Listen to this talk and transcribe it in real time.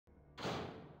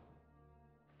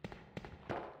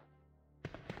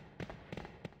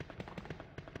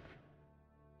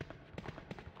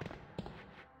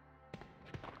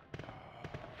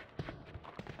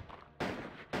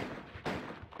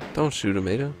Don't shoot him,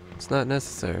 Ada. It's not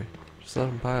necessary. Just let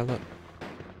him pile up.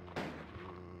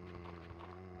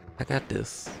 I got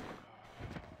this.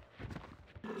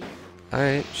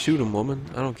 Alright, shoot him, woman.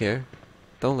 I don't care.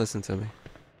 Don't listen to me.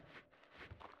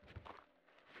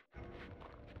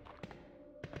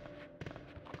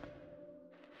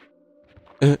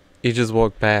 You just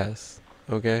walked past.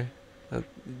 Okay?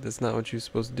 That's not what you're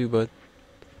supposed to do, bud.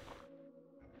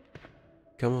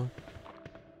 Come on.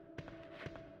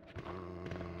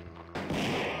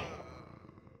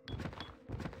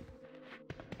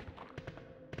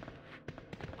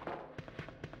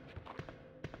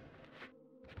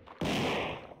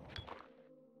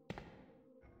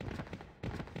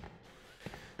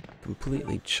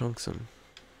 Completely chunks him.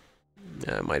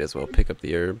 Yeah, I might as well pick up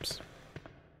the herbs.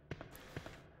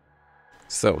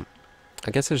 So,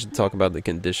 I guess I should talk about the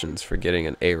conditions for getting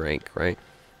an A rank, right?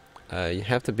 You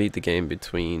have to beat the game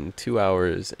between 2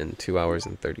 hours and 2 hours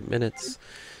and 30 minutes.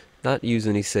 Not use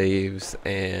any saves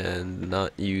and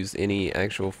not use any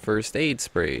actual first aid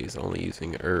sprays, only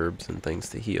using herbs and things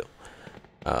to heal.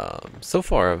 So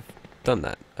far I've done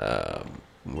that.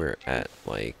 We're at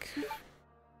like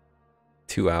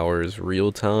 2 hours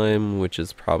real time, which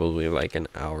is probably like an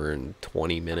hour and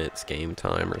 20 minutes game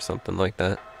time or something like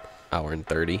that. Hour and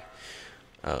 30.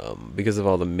 Because of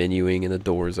all the menuing and the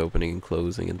doors opening and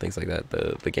closing and things like that,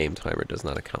 the game timer does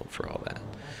not account for all that.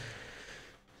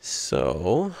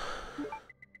 So,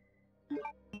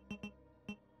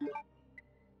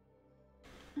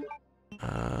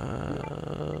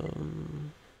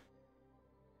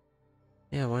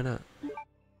 yeah, why not?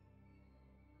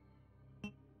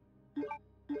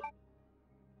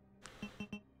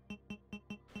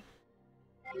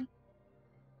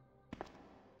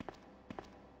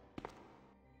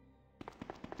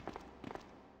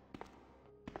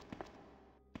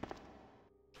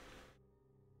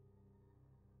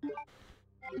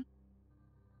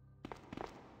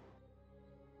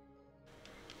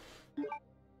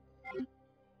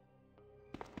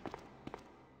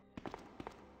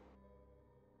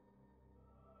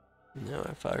 Now,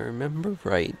 if I remember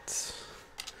right,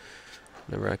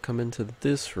 whenever I come into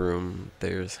this room,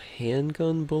 there's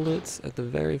handgun bullets at the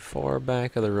very far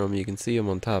back of the room. You can see them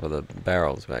on top of the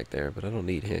barrels back there, but I don't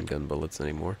need handgun bullets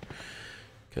anymore,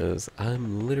 because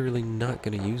I'm literally not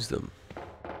going to use them.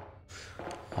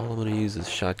 All I'm going to use is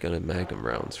shotgun and magnum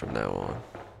rounds from now on.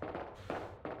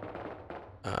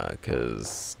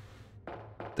 Because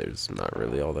there's not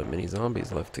really all that many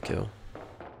zombies left to kill.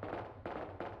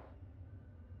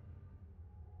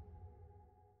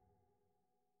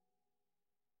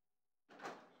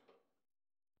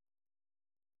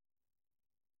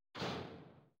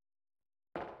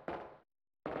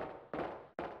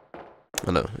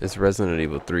 Oh no, it's Resident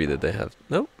Evil 3 that they have.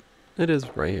 Nope, it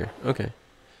is right here. Okay.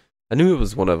 I knew it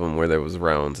was one of them where there was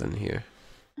rounds in here.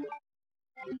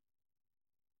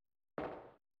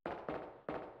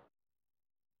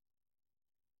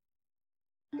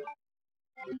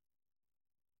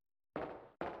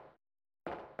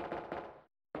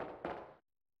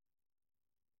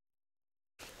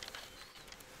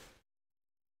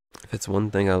 If it's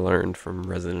one thing I learned from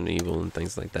Resident Evil and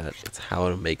things like that, it's how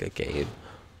to make a game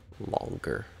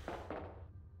longer.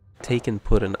 Take and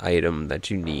put an item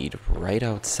that you need right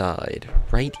outside,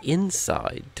 right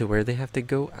inside, to where they have to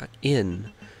go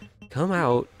in, come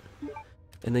out,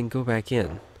 and then go back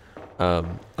in.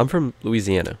 I'm from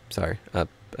Louisiana. Sorry, I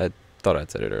thought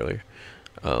I'd said it earlier.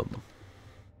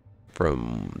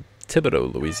 From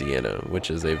Thibodaux, Louisiana, which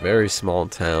is a very small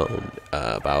town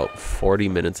about 40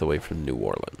 minutes away from New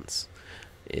Orleans.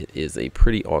 It is a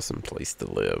pretty awesome place to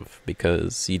live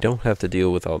because you don't have to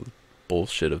deal with all the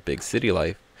bullshit of big city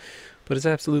life, but it's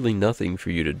absolutely nothing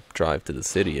for you to drive to the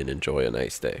city and enjoy a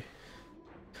nice day.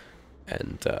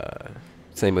 And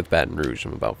same with Baton Rouge.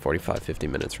 I'm about 45-50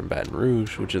 minutes from Baton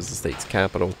Rouge, which is the state's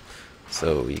capital.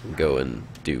 So you can go and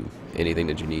do anything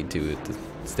that you need to at the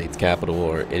state's capital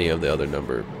or any of the other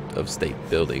number of state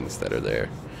buildings that are there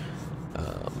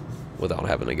without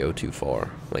having to go too far.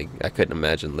 Like, I couldn't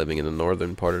imagine living in the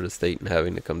northern part of the state and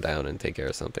having to come down and take care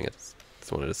of something at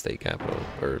one of the state capital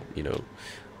or, you know,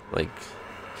 like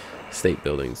state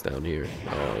buildings down here.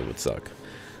 It would suck.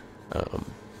 It'd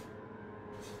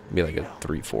be like a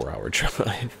 3-4 hour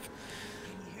drive.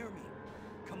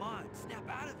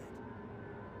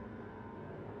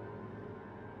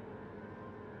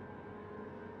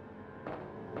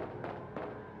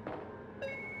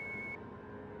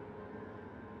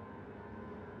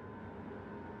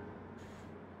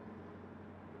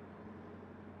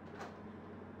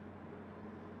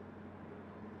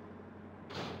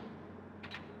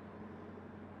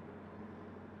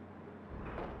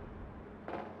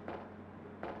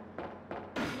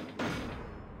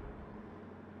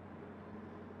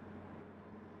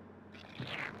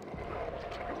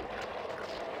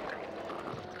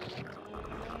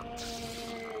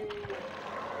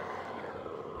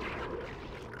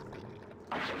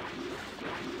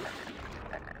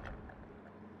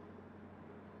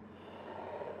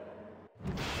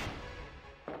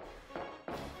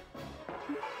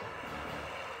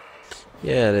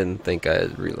 Yeah, I didn't think I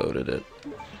had reloaded it.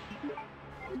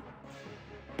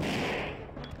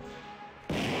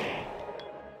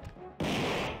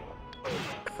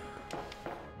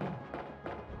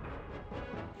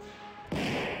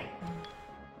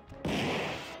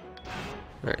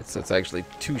 Alright, so it's actually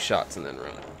 2 shots and then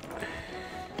run.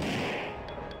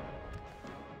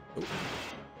 Ooh.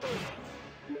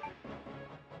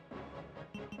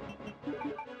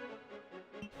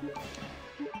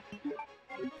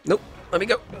 Nope, let me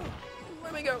go.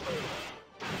 Let me go.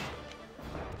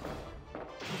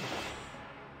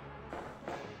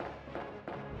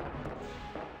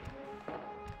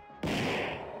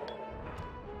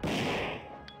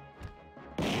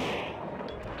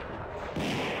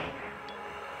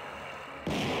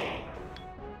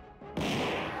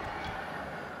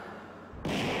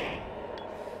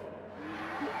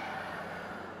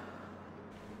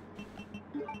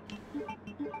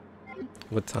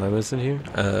 What time is it here?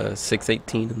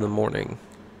 6:18 in the morning.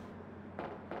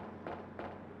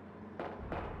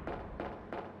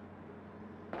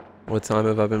 What time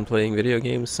have I been playing video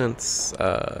games since?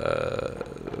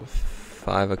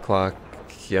 5 o'clock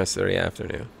yesterday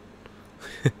afternoon.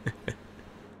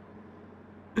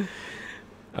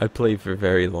 I play for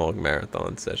very long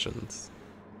marathon sessions.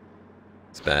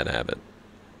 It's a bad habit.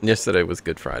 Yesterday was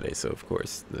Good Friday, so of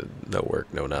course, no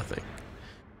work, no nothing.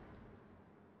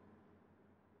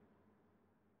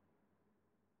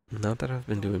 Not that I've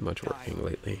been doing much working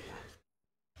lately.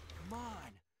 Come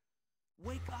on!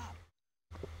 Wake up!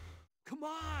 Come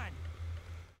on!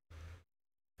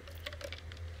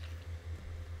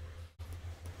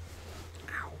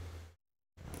 Ow.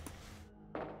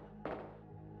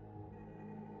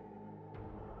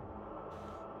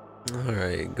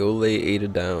 Alright, go lay Ada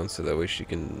down so that way she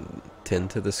can tend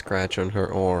to the scratch on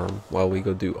her arm while we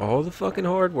go do all the fucking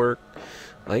hard work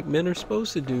like men are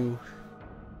supposed to do.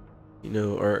 You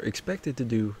know, or expected to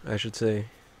do, I should say.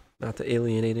 Not to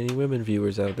alienate any women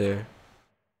viewers out there.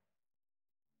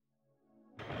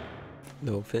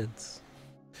 No offense.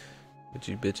 But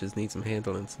you bitches need some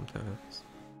handling sometimes.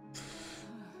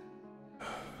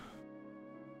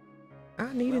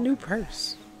 I need a new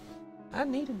purse. I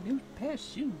need a new pair of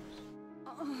shoes.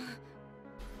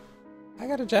 I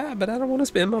got a job, but I don't want to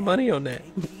spend my money on that.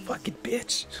 Fucking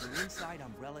bitch. We're inside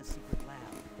Umbrella's secret lab.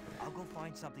 I'll go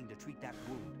find something to treat that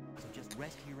wound, so just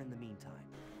rest here in the meantime.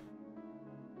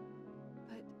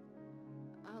 But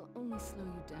I'll only slow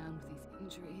you down with these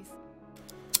injuries.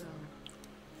 So,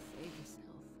 save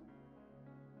yourself.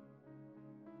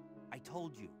 I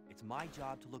told you, it's my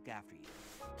job to look after you.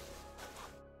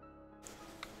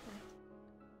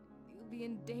 You'll be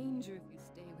in danger if you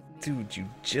stay with me. Dude, you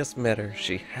just met her.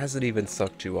 She hasn't even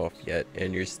sucked you off yet,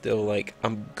 and you're still like,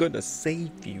 I'm gonna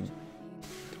save you.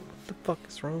 What the fuck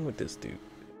is wrong with this dude?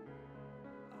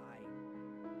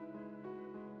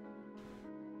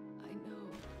 I know.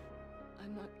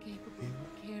 I'm not capable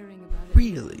of caring about it.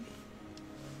 Really?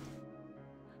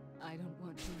 I don't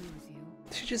want to lose you.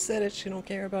 She just said it. She don't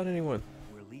care about anyone.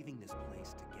 We're leaving this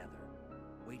place together.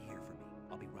 Wait here for me.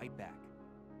 I'll be right back.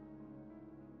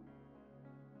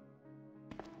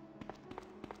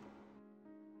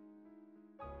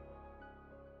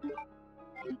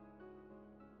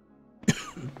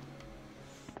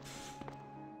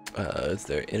 Is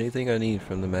there anything I need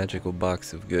from the magical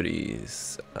box of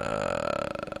goodies?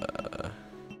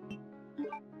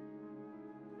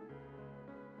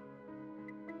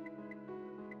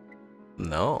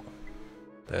 No.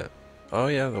 Oh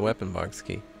yeah, the weapon box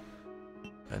key.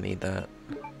 I need that.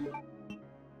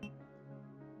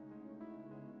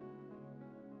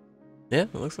 Yeah,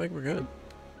 it looks like we're good.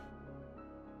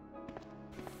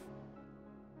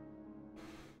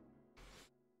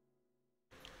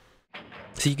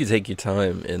 So you can take your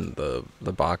time in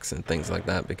the box and things like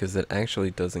that because it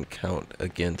actually doesn't count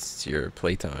against your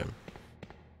playtime.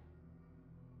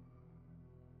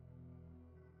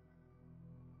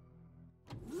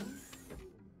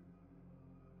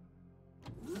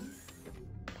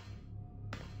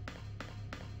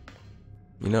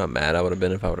 You know how mad I would have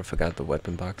been if I would have forgot the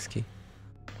weapon box key?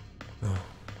 Oh,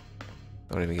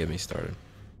 don't even get me started.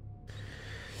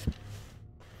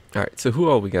 Alright, so who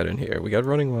all we got in here? We got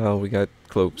Running Wild, we got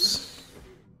Clopes.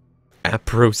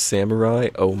 Apro Samurai?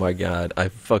 Oh my god, I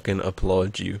fucking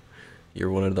applaud you.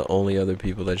 You're one of the only other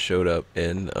people that showed up,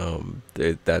 and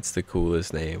that's the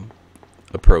coolest name.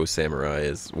 A Pro Samurai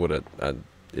is what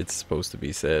it's supposed to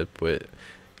be said, but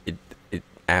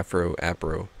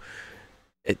Apro.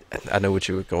 I know what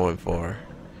you were going for.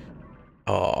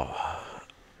 Oh,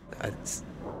 that's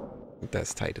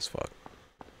tight as fuck.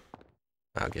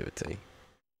 I'll give it to you.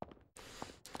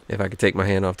 If I could take my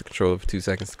hand off the controller for 2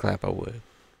 seconds to clap, I would.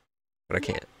 but I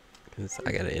can't because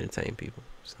I gotta entertain people.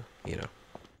 So you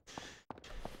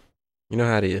know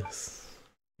how it is.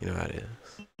 You know how it is.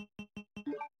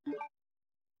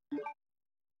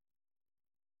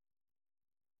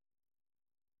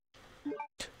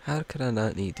 How could I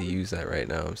not need to use that right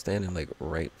now? I'm standing like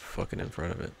right fucking in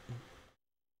front of it.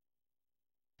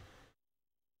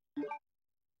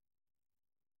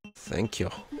 Thank you.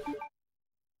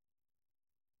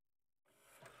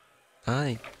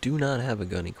 I do not have a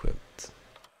gun equipped.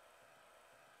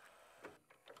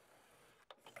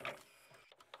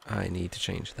 I need to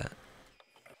change that.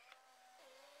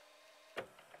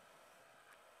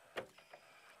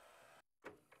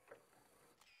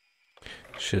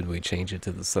 Should we change it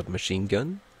to the submachine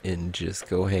gun and just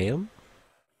go ham?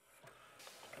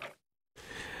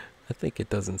 I think it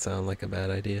doesn't sound like a bad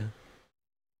idea.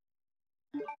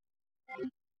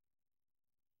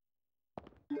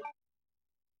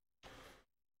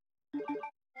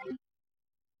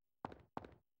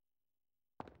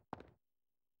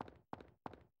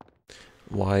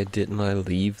 Why didn't I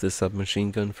leave the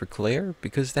submachine gun for Claire?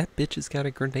 Because that bitch has got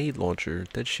a grenade launcher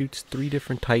that shoots 3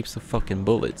 different types of fucking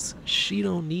bullets. She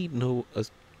don't need no...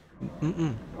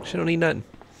 She don't need nothing.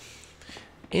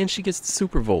 And she gets the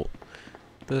super volt.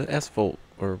 The S-volt,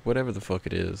 or whatever the fuck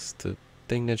it is. The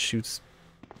thing that shoots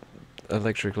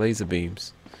electric laser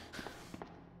beams.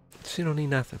 She don't need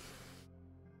nothing.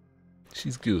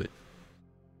 She's good.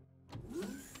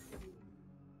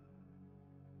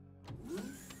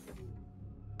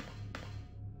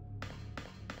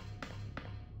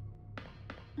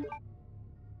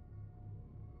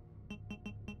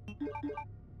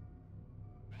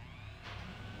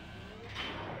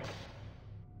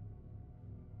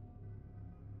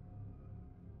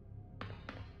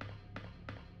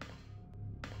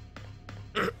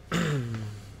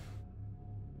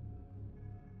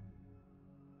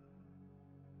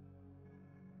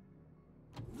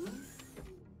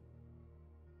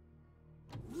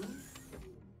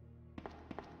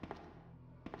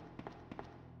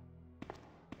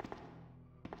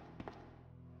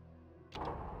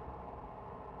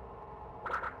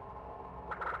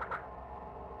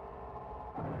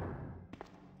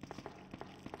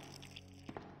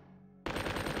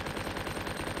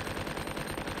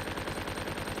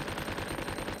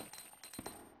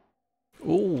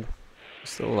 Ooh,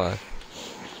 still alive.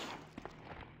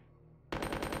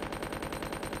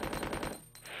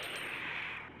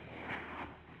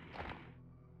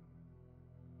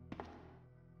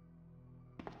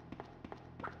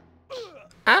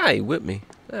 Aye, whip me.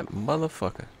 That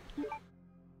motherfucker.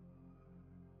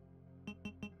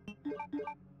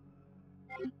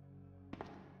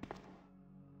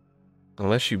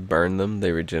 Unless you burn them,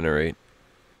 they regenerate.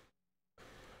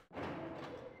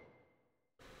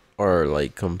 Or,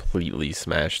 like, completely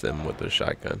smash them with a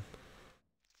shotgun.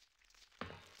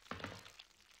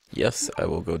 Yes, I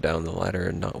will go down the ladder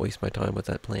and not waste my time with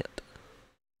that plant.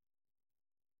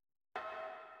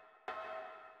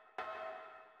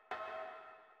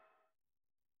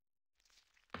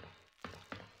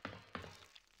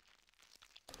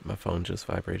 My phone just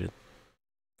vibrated.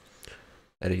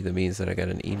 That either means that I got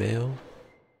an email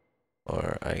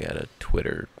or I got a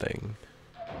Twitter thing.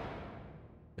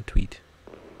 A tweet.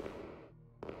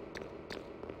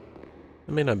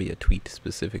 It may not be a tweet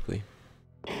specifically.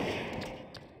 How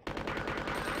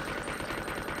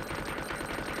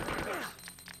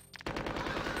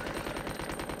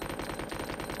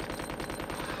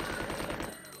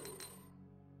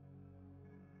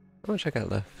much I got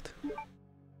left?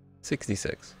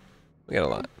 66. We got a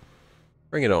lot.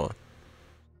 Bring it on.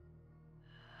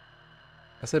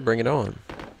 I said bring it on.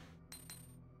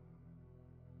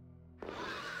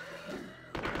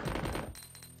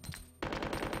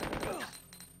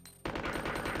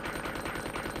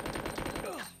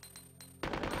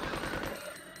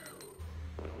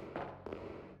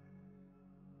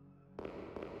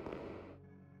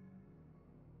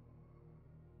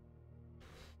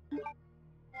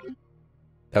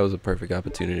 That was a perfect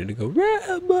opportunity to go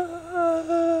Rambo,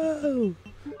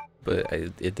 but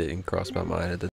it didn't cross my mind at the